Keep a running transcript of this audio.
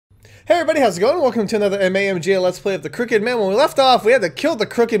Hey everybody, how's it going? Welcome to another MAMJ Let's Play of the Crooked Man. When we left off, we had to kill the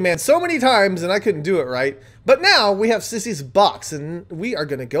Crooked Man so many times and I couldn't do it right. But now we have Sissy's box and we are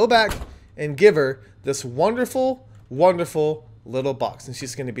going to go back and give her this wonderful, wonderful little box. And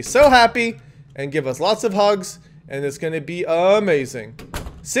she's going to be so happy and give us lots of hugs and it's going to be amazing.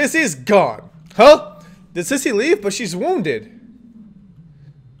 Sissy's gone. Huh? Did Sissy leave? But she's wounded.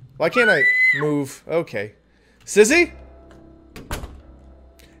 Why can't I move? Okay. Sissy?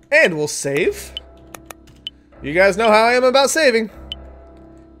 And we'll save. You guys know how I am about saving.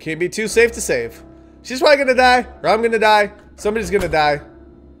 Can't be too safe to save. She's probably gonna die, or I'm gonna die. Somebody's gonna die.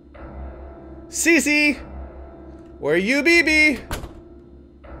 Sissy! Where you, BB?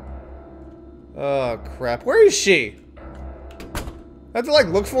 Oh, crap. Where is she? I have to, like,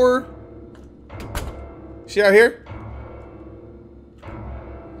 look for her. She out here?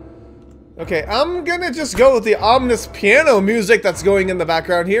 Okay, I'm gonna just go with the ominous piano music that's going in the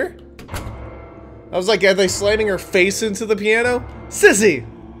background here. I was like, are they slamming her face into the piano? Sissy!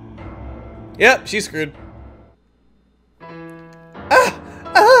 Yep, she's screwed.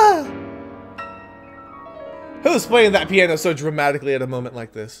 Who's playing that piano so dramatically at a moment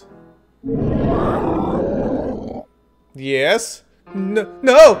like this? Yes?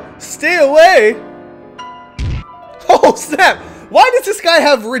 No! Stay away! Oh, snap! Why does this guy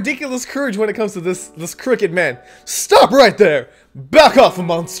have ridiculous courage when it comes to this crooked man? Stop right there! Back off,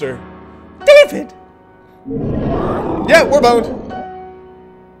 monster! David! Yeah, we're boned.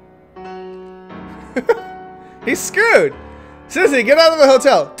 He's screwed! Sissy, get out of the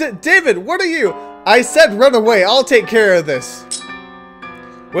hotel! David, what are you? I said run away, I'll take care of this.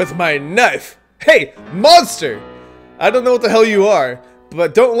 With my knife! Hey, monster! I don't know what the hell you are,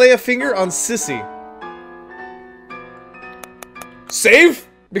 but don't lay a finger on Sissy. Save?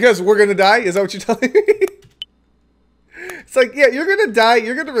 Because we're gonna die? Is that what you're telling me? It's like, yeah, you're gonna die.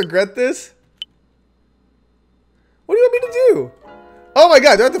 You're gonna regret this. What do you want me to do? Oh my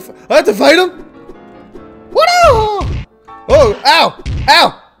god, do I have to fight him? What? Oh, ow!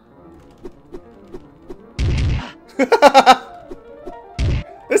 Ow!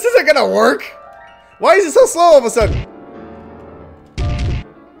 This isn't gonna work. Why is it so slow all of a sudden?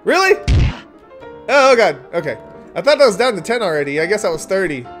 Really? Oh god, okay. I thought that was down to 10 already. I guess that was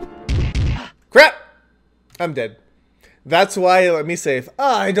 30. Crap! I'm dead. That's why let me save.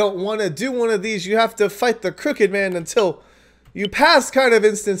 I don't want to do one of these. You have to fight the crooked man until you pass kind of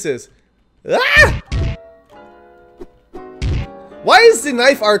instances. Ah! Why is the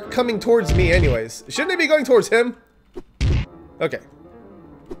knife arc coming towards me anyways? Shouldn't it be going towards him? Okay.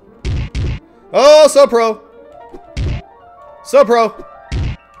 Oh, so pro. So pro.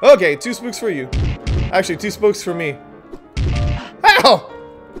 Okay, 2 spooks for you. Actually, 2 spokes for me. Ow!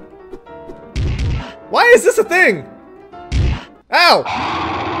 Why is this a thing? Ow!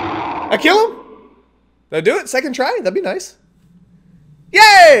 I kill him? Did I do it? Second try? That'd be nice.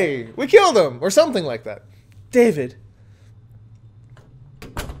 Yay! We killed him! Or something like that. David.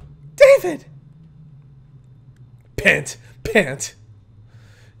 David! Pant. Pant.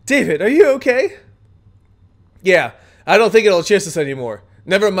 David, are you okay? Yeah, I don't think it'll chase us anymore.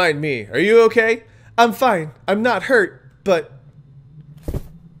 Never mind me. Are you okay? I'm fine. I'm not hurt, but...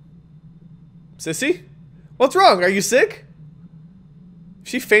 Sissy? What's wrong? Are you sick? If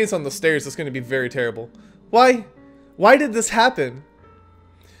she faints on the stairs, it's going to be very terrible. Why? Why did this happen?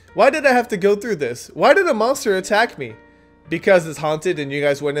 Why did I have to go through this? Why did a monster attack me? Because it's haunted and you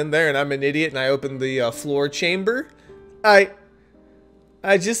guys went in there and I'm an idiot and I opened the floor chamber? I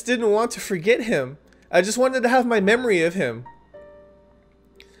just didn't want to forget him. I just wanted to have my memory of him.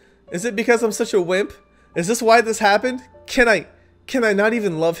 Is it because I'm such a wimp? Is this why this happened? Can I not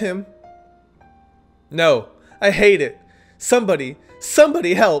even love him? No, I hate it. Somebody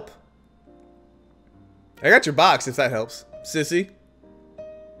help. I got your box if that helps, Sissy.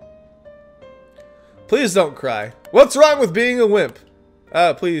 Please don't cry. What's wrong with being a wimp?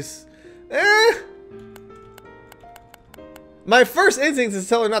 Please. My first instinct is to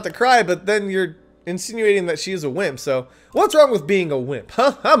tell her not to cry, but then you're insinuating that she is a wimp, so what's wrong with being a wimp?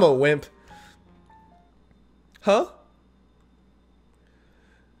 Huh? I'm a wimp. Huh?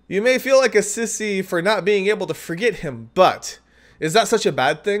 You may feel like a sissy for not being able to forget him, but is that such a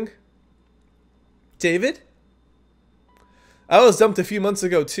bad thing? David? I was dumped a few months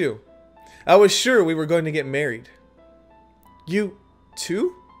ago too. I was sure we were going to get married. You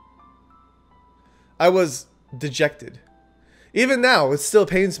too? I was dejected. Even now, it still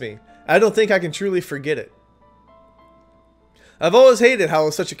pains me. I don't think I can truly forget it. I've always hated how I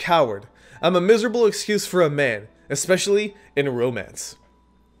was such a coward. I'm a miserable excuse for a man, especially in romance.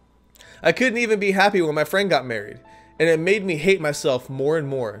 I couldn't even be happy when my friend got married, and it made me hate myself more and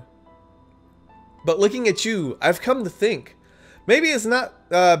more. But looking at you, I've come to think, maybe it's not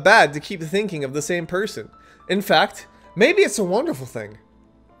bad to keep thinking of the same person. In fact, maybe it's a wonderful thing.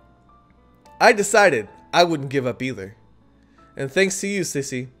 I decided I wouldn't give up either. And thanks to you,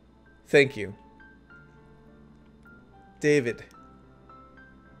 Sissy. Thank you. David.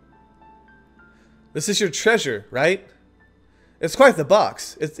 This is your treasure, right? It's quite the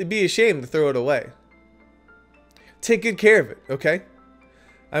box. It'd be a shame to throw it away. Take good care of it, okay?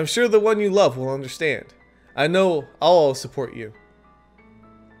 I'm sure the one you love will understand. I know I'll always support you.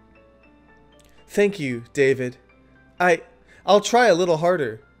 Thank you, David. I'll try a little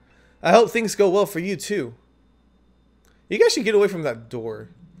harder. I hope things go well for you too. You guys should get away from that door.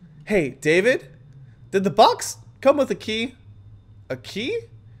 Hey, David? Did the box come with a key? A key?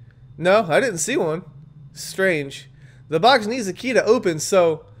 No, I didn't see one. Strange. The box needs a key to open,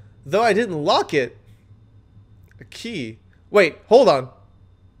 so though I didn't lock it. A key. Wait, hold on.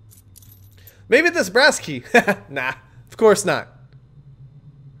 Maybe this brass key. Nah, of course not.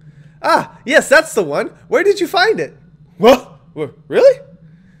 Ah, yes, that's the one. Where did you find it? Well, really?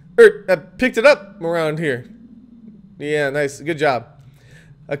 I picked it up around here. Yeah, nice. Good job.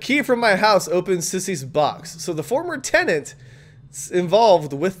 A key from my house opens Sissy's box. So the former tenant is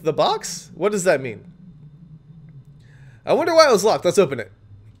involved with the box? What does that mean? I wonder why it was locked. Let's open it.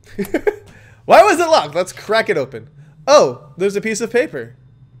 Why was it locked? Let's crack it open. Oh, there's a piece of paper.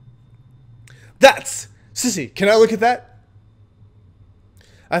 That's... Sissy, can I look at that?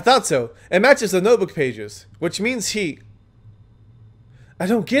 I thought so. It matches the notebook pages, which means he... I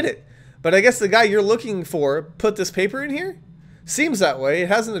don't get it. But I guess the guy you're looking for put this paper in here? Seems that way. It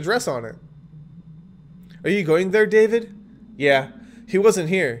has an address on it. Are you going there, David? Yeah, he wasn't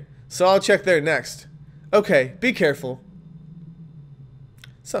here, so I'll check there next. Okay, be careful.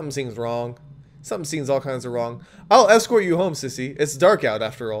 Something seems wrong. Something seems all kinds of wrong. I'll escort you home, Sissy. It's dark out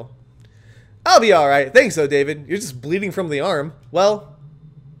after all. I'll be alright. Thanks though, David. You're just bleeding from the arm. Well,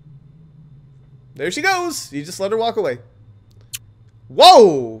 there she goes. You just let her walk away.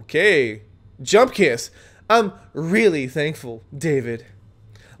 Whoa! Okay. Jump kiss. I'm really thankful, David.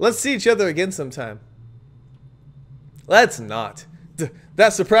 Let's see each other again sometime. Let's not.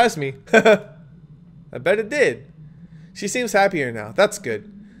 That surprised me. I bet it did. She seems happier now. That's good.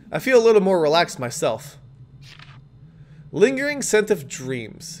 I feel a little more relaxed myself. Lingering scent of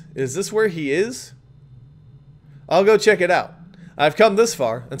dreams. Is this where he is? I'll go check it out. I've come this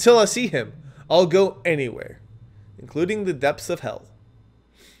far. Until I see him, I'll go anywhere, including the depths of hell.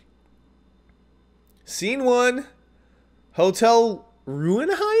 Scene 1. Hotel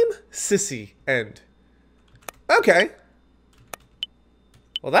Ruinheim? Sissy. End. Okay.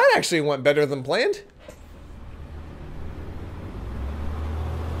 Well, that actually went better than planned.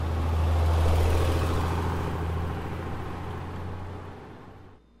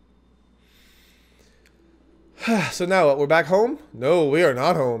 So now what? We're back home? No, we are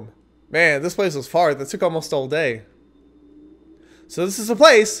not home. Man, this place was far. That took almost all day. So this is a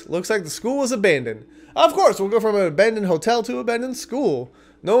place. Looks like the school was abandoned. Of course, we'll go from an abandoned hotel to abandoned school.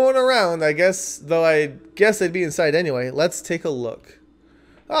 No one around, I guess. Though I guess they'd be inside anyway. Let's take a look.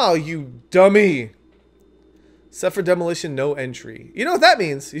 Oh, you dummy. Set for demolition, no entry. You know what that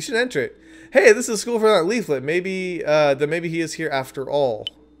means. You should enter it. Hey, this is school for that leaflet. Maybe, then maybe he is here after all.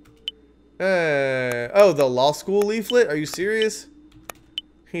 Oh, the law school leaflet? Are you serious?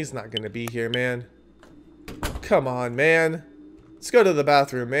 He's not gonna be here, man. Come on, man. Let's go to the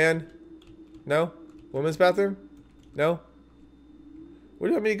bathroom, man. No? Women's bathroom? No? Where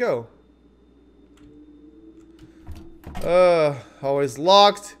do you want me to go? Always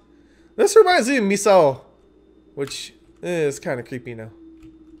locked. This reminds me of Misao, which is kind of creepy now.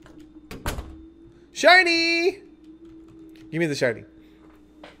 Shiny! Give me the shiny.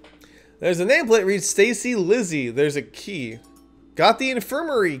 There's a nameplate reads Stacy Lizzie. There's a key. Got the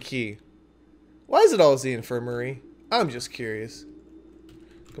infirmary key. Why is it always the infirmary? I'm just curious.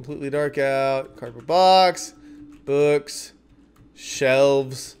 Completely dark out. Cardboard box. Books.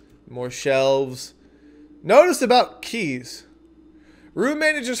 Shelves. More shelves. Notice about keys. Room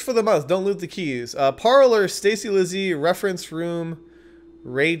managers for the month. Don't loot the keys. Parlor. Stacy Lizzie. Reference room.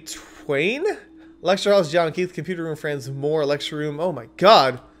 Ray Twain. Lecture house. John Keith. Computer room. Friends. More. Lecture room. Oh my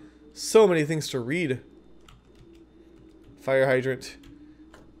god. So many things to read. Fire hydrant.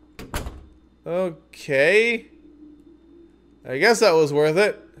 Okay. I guess that was worth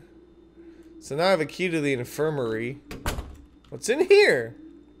it. So now I have a key to the infirmary. What's in here?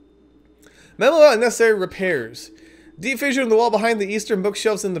 Memo about necessary repairs. Deep fissure in the wall behind the eastern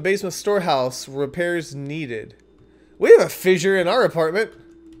bookshelves in the basement storehouse. Repairs needed. We have a fissure in our apartment.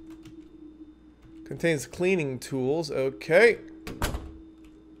 Contains cleaning tools. Okay.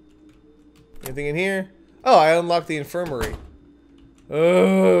 Anything in here? Oh, I unlocked the infirmary.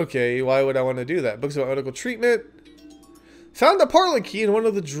 Okay, why would I want to do that? Books about medical treatment. Found a parlor key in one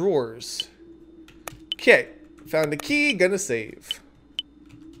of the drawers. Okay, found a key, gonna save.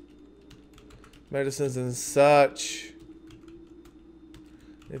 Medicines and such.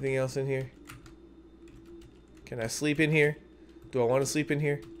 Anything else in here? Can I sleep in here? Do I want to sleep in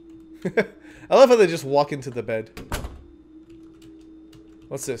here? I love how they just walk into the bed.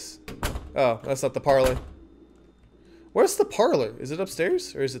 What's this? Oh, that's not the parlor. Where's the parlor? Is it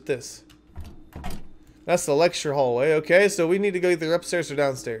upstairs or is it this? That's the lecture hallway. Okay, so we need to go either upstairs or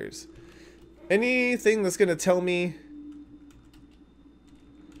downstairs. Anything that's gonna tell me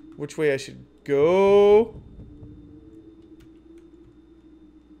which way I should go?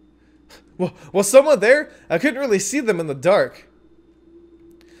 Was someone there? I couldn't really see them in the dark.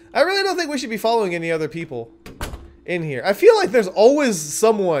 I really don't think we should be following any other people in here. I feel like there's always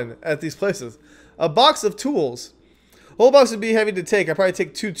someone at these places. A box of tools. Whole box would be heavy to take. I'd probably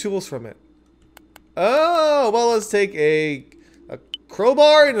take 2 tools from it. Oh, well, let's take a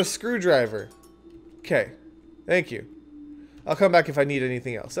crowbar and a screwdriver. Okay. Thank you. I'll come back if I need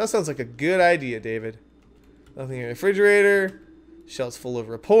anything else. That sounds like a good idea, David. Nothing in the refrigerator. Shelves full of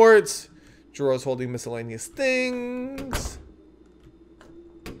reports. Drawers holding miscellaneous things.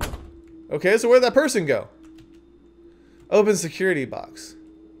 Okay, so where'd that person go? Open security box.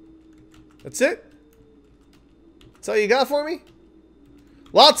 That's it? That's all you got for me?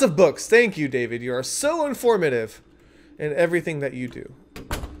 Lots of books. Thank you, David. You are so informative in everything that you do.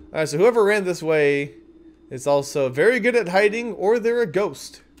 Alright, so whoever ran this way is also very good at hiding, or they're a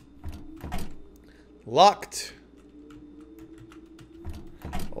ghost. Locked.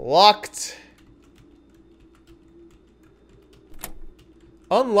 Locked.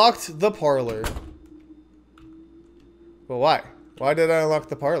 Unlocked the parlor. But why? Why did I unlock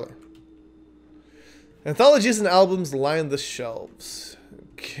the parlor? Anthologies and albums line the shelves.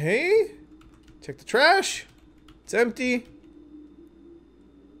 Okay. Check the trash. It's empty.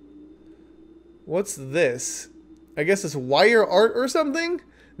 What's this? I guess it's wire art or something?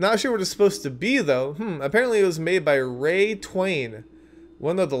 Not sure what it's supposed to be though. Apparently it was made by Ray Twain,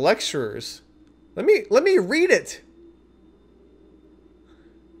 one of the lecturers. Let me read it.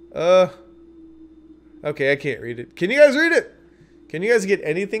 Okay, I can't read it. Can you guys read it? Can you guys get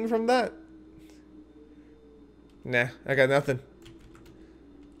anything from that? Nah, I got nothing.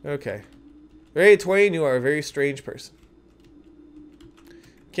 Okay. Ray Twain, you are a very strange person.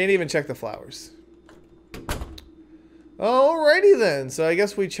 Can't even check the flowers. Alrighty then. So I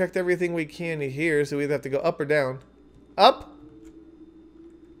guess we checked everything we can here. So we either have to go up or down. Up?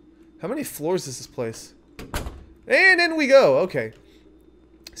 How many floors is this place? And in we go. Okay.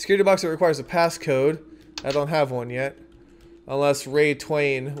 Security box that requires a passcode. I don't have one yet. Unless Ray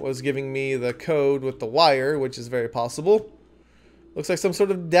Twain was giving me the code with the wire, which is very possible. Looks like some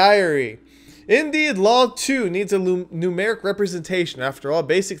sort of diary. Indeed, Law 2 needs a numeric representation. After all,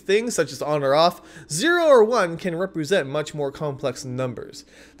 basic things such as on or off, 0 or 1 can represent much more complex numbers.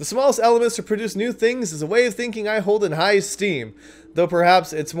 The smallest elements to produce new things is a way of thinking I hold in high esteem, though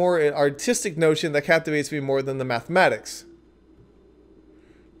perhaps it's more an artistic notion that captivates me more than the mathematics.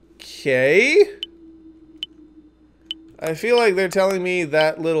 Okay. I feel like they're telling me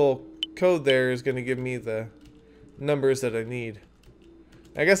that little code there is going to give me the numbers that I need.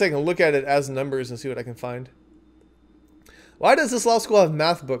 I guess I can look at it as numbers and see what I can find. Why does this law school have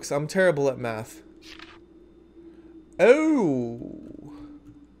math books? I'm terrible at math. Oh.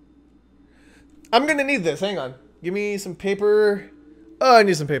 I'm going to need this. Hang on. Give me some paper. Oh, I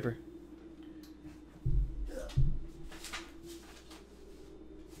need some paper.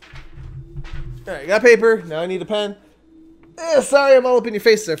 Alright, got paper. Now I need a pen. Sorry, I'm all up in your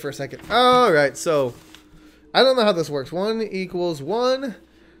face there for a second. Alright, so I don't know how this works. 1 equals 1.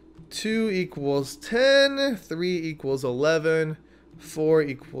 2 equals 10. 3 equals 11. 4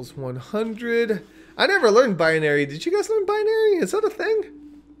 equals 100. I never learned binary. Did you guys learn binary? Is that a thing?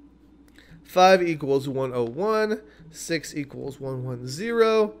 5 equals 101. 6 equals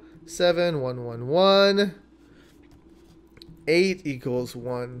 110. 7, 111. 8 equals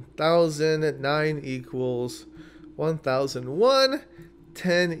 1000. 9 equals 1001.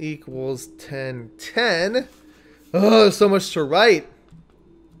 10 equals 1010. Oh, so much to write.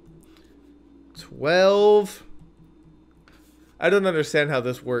 12. I don't understand how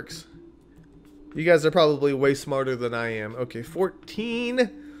this works. You guys are probably way smarter than I am. Okay, 14.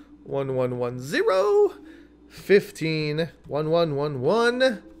 1110. 15.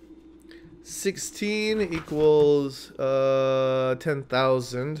 1111. 16 equals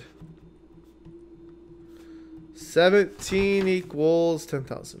 10,000. 17 equals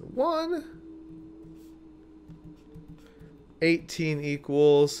 10,001. 18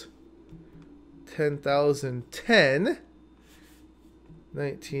 equals 10,010.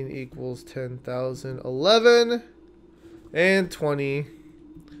 19 equals 10,011. And 20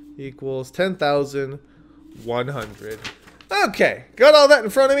 equals 10,100. Okay, got all that in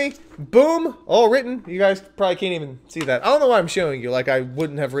front of me. Boom, all written. You guys probably can't even see that. I don't know why I'm showing you, like I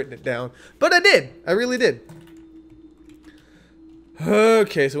wouldn't have written it down. But I did. I really did.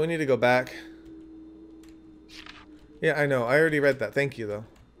 Okay, so we need to go back. Yeah, I know. I already read that. Thank you, though.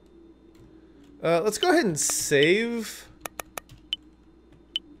 Let's go ahead and save.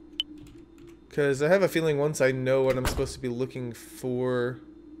 Because I have a feeling once I know what I'm supposed to be looking for,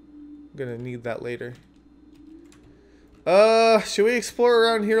 I'm going to need that later. Should we explore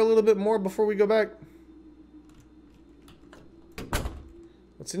around here a little bit more before we go back?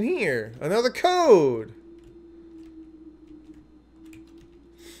 What's in here? Another code!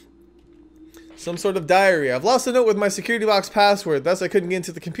 Some sort of diary. I've lost a note with my security box password, thus I couldn't get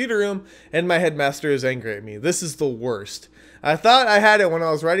into the computer room, and my headmaster is angry at me. This is the worst. I thought I had it when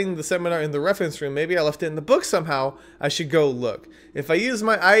I was writing the seminar in the reference room. Maybe I left it in the book somehow. I should go look. If I use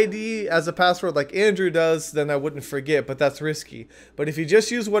my ID as a password like Andrew does, then I wouldn't forget, but that's risky. But if you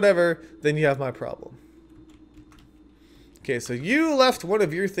just use whatever, then you have my problem. Okay, so you left one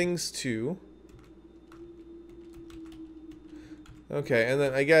of your things too. Okay, and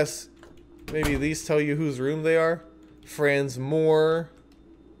then I guess maybe these tell you whose room they are. Franz Moore.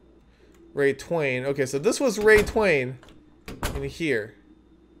 Ray Twain. Okay, so this was Ray Twain in here.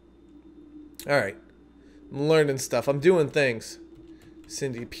 Alright. I'm learning stuff. I'm doing things.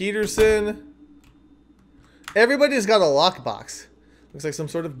 Cindy Peterson. Everybody's got a lockbox. Looks like some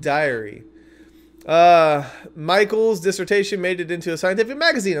sort of diary. Michael's dissertation made it into a scientific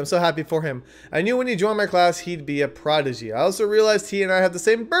magazine. I'm so happy for him. I knew when he joined my class he'd be a prodigy. I also realized he and I have the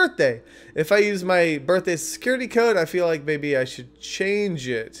same birthday. If I use my birthday security code, I feel like maybe I should change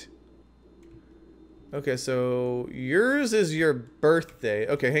it. Okay, so yours is your birthday.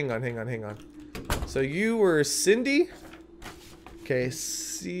 Okay, hang on. So you were Cindy. Okay,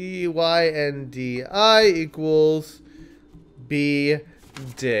 CYNDI equals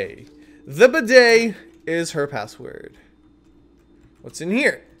B-day. The bidet is her password. What's in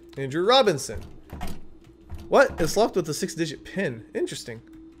here? Andrew Robinson. What? It's locked with a 6-digit pin. Interesting.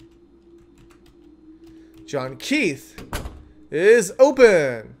 John Keith is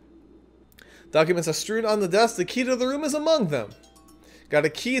open. Documents are strewn on the desk. The key to the room is among them. Got a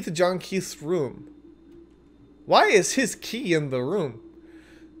key to John Keith's room. Why is his key in the room?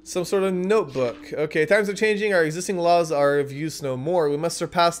 Some sort of notebook. Okay, times are changing. Our existing laws are of use no more. We must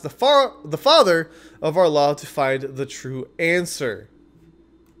surpass the father of our law to find the true answer.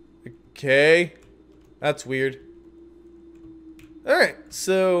 Okay. That's weird. Alright,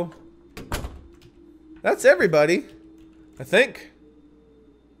 so that's everybody, I think.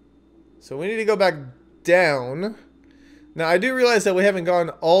 So we need to go back down. Now, I do realize that we haven't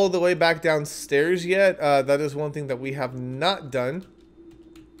gone all the way back downstairs yet. That is one thing that we have not done.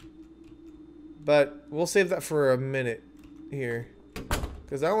 But we'll save that for a minute here.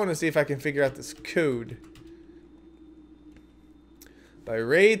 Because I want to see if I can figure out this code. By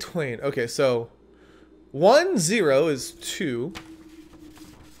Ray Twain. Okay, so 10 is 2.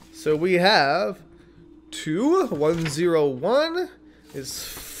 So we have 2. 101 is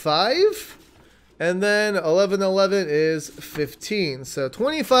 5. And then 1111 is 15. So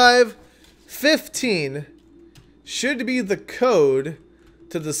 2515 should be the code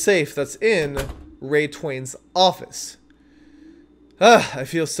to the safe that's in Ray Twain's office. I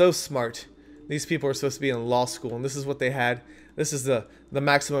feel so smart. These people are supposed to be in law school, and this is what they had. This is the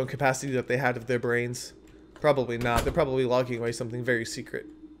maximum capacity that they had of their brains. Probably not. They're probably locking away something very secret.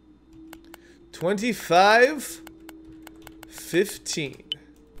 2515.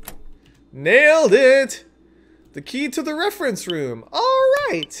 Nailed it! The key to the reference room.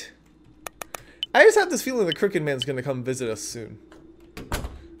 Alright! I just have this feeling the Crooked Man's gonna come visit us soon.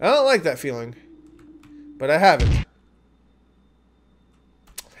 I don't like that feeling. But I have it.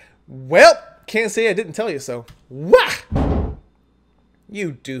 Well, can't say I didn't tell you so. Wah!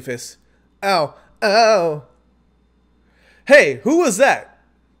 You doofus. Ow. Ow. Hey, who was that?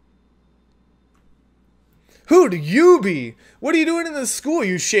 Who'd you be? What are you doing in this school,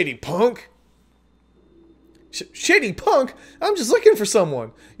 you shady punk? Shady punk? I'm just looking for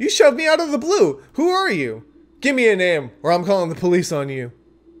someone. You shoved me out of the blue. Who are you? Give me a name, or I'm calling the police on you.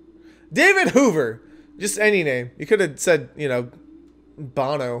 David Hoover. Just any name. You could have said, you know,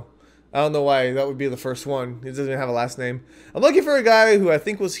 Bono. I don't know why that would be the first one. He doesn't even have a last name. I'm looking for a guy who I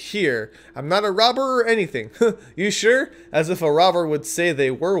think was here. I'm not a robber or anything. You sure? As if a robber would say they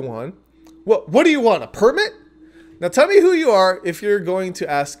were one. What do you want? A permit? Now tell me who you are if you're going to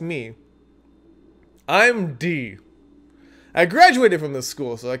ask me. I'm D. I graduated from this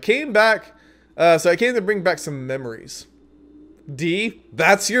school, so I came back. So I came to bring back some memories. D,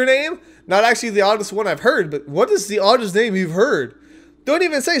 that's your name? Not actually the oddest one I've heard, but what is the oddest name you've heard? Don't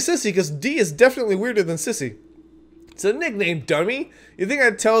even say Sissy, because D is definitely weirder than Sissy. It's a nickname, dummy. You think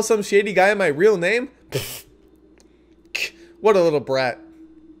I'd tell some shady guy my real name? What a little brat.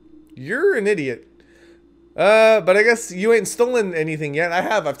 You're an idiot. But I guess you ain't stolen anything yet. I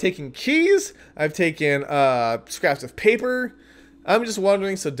have. I've taken keys. I've taken scraps of paper. I'm just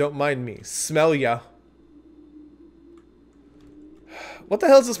wandering, so don't mind me. Smell ya. What the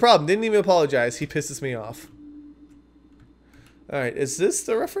hell's this problem? Didn't even apologize. He pisses me off. Alright, is this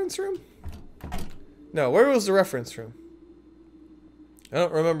the reference room? No, where was the reference room? I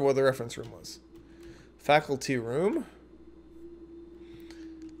don't remember where the reference room was. Faculty room.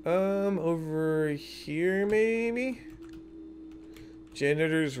 Over here maybe?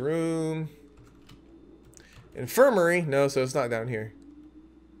 Janitor's room. Infirmary? No, so it's not down here.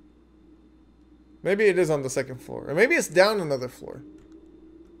 Maybe it is on the second floor. Or maybe it's down another floor.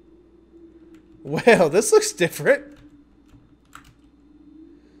 Well, this looks different.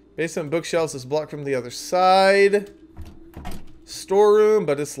 Basement bookshelves is blocked from the other side. Storeroom,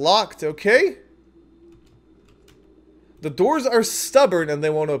 but it's locked. Okay. The doors are stubborn and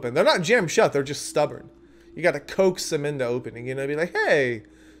they won't open. They're not jammed shut. They're just stubborn. You got to coax them into opening. You know, be like, hey,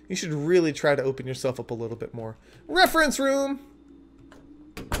 you should really try to open yourself up a little bit more. Reference room.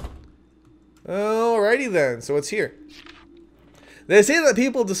 Alrighty then. So it's here. They say that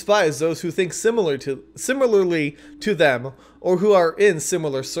people despise those who think similarly to them or who are in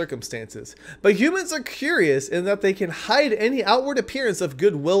similar circumstances. But humans are curious in that they can hide any outward appearance of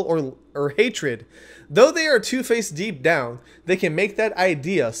goodwill or hatred. Though they are two-faced deep down, they can make that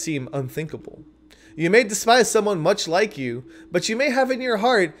idea seem unthinkable. You may despise someone much like you, but you may have in your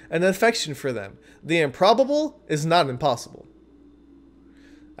heart an affection for them. The improbable is not impossible.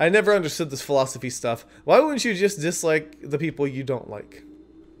 I never understood this philosophy stuff. Why wouldn't you just dislike the people you don't like?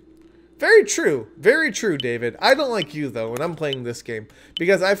 Very true, David. I don't like you, though, when I'm playing this game.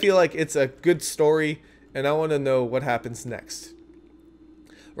 Because I feel like it's a good story, and I want to know what happens next.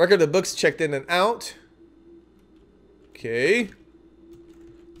 Record of books checked in and out. Okay.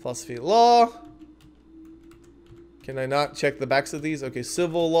 Philosophy of law. Can I not check the backs of these? Okay,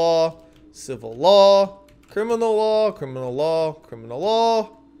 civil law, criminal law, criminal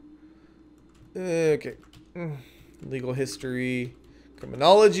law. Okay. Legal history,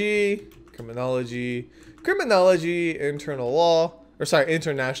 criminology, internal law, or sorry,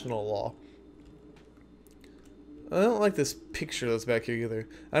 international law. I don't like this picture that's back here either.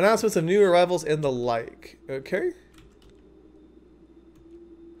 Announcements of new arrivals and the like. Okay.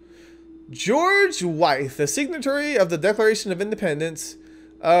 George Wythe, the signatory of the Declaration of Independence.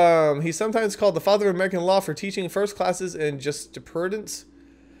 He's sometimes called the father of American law for teaching first classes in jurisprudence.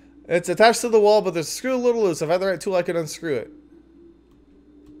 It's attached to the wall, but there's a screw a little loose. If I had the right tool, I could unscrew it.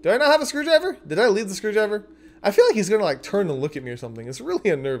 Do I not have a screwdriver? Did I leave the screwdriver? I feel like he's gonna like turn and look at me or something. It's really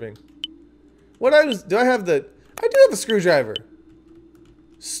unnerving. What do I have the? I do have a screwdriver.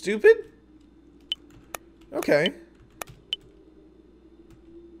 Stupid. Okay.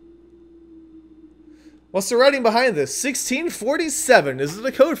 What's the writing behind this? 1647. Is it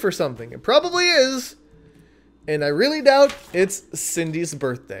a code for something? It probably is. And I really doubt it's Cindy's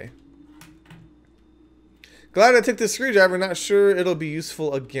birthday. Glad I took this screwdriver. Not sure it'll be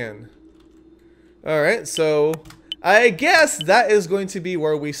useful again. Alright, so I guess that is going to be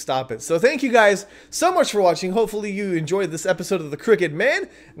where we stop it. So thank you guys so much for watching. Hopefully you enjoyed this episode of The Crooked Man.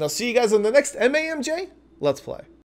 And I'll see you guys on the next MAMJ Let's Play.